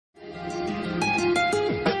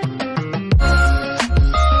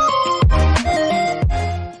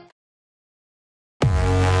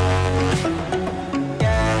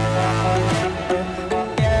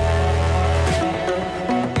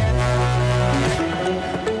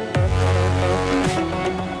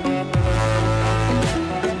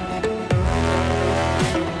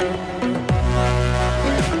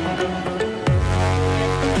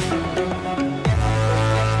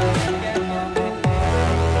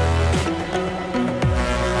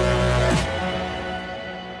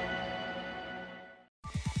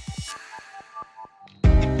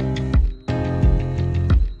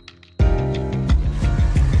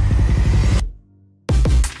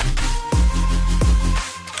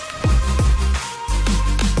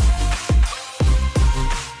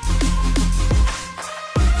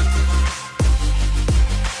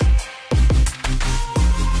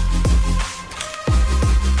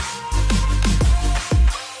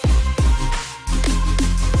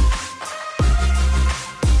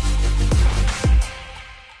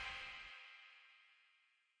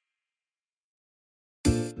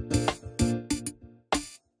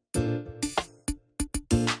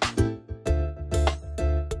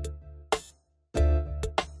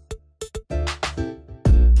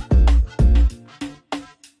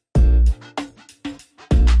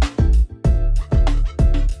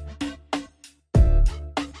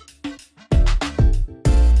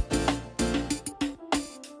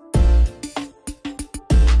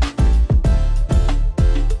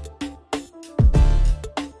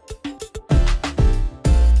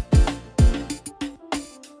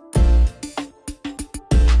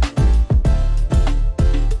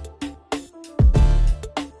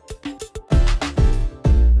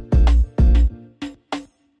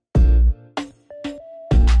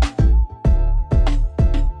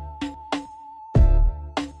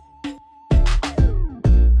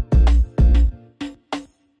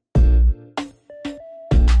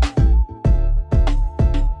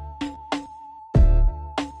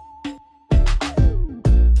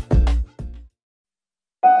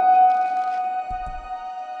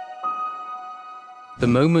The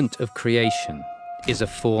moment of creation is a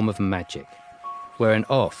form of magic, where an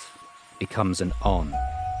off becomes an on,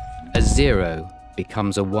 a zero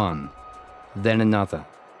becomes a one, then another,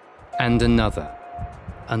 and another,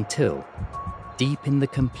 until, deep in the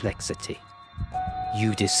complexity,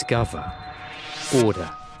 you discover order,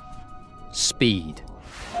 speed,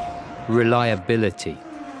 reliability,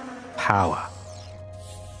 power.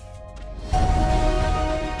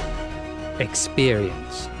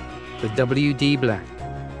 Experience the WD Black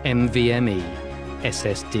MVMe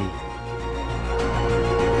SSD.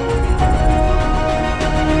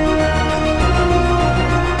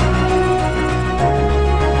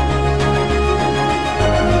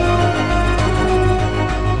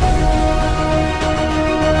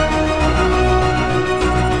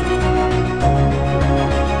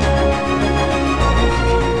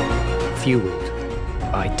 Fueled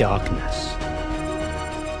by darkness.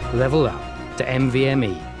 Level up to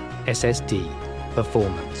NVMe SSD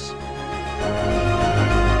performance.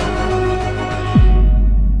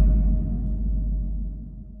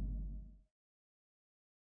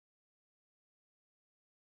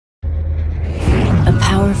 A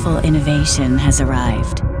powerful innovation has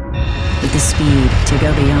arrived, with the speed to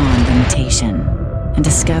go beyond limitation and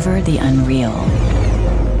discover the unreal.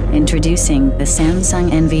 Introducing the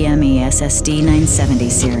Samsung NVMe SSD 970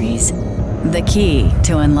 series, the key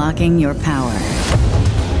to unlocking your power,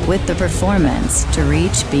 with the performance to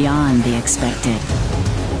reach beyond the expected,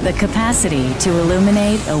 the capacity to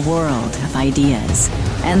illuminate a world of ideas,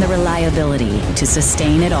 and the reliability to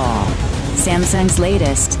sustain it all. Samsung's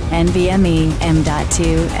latest NVMe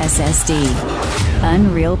M.2 SSD.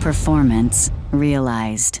 Unreal performance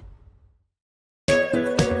realized.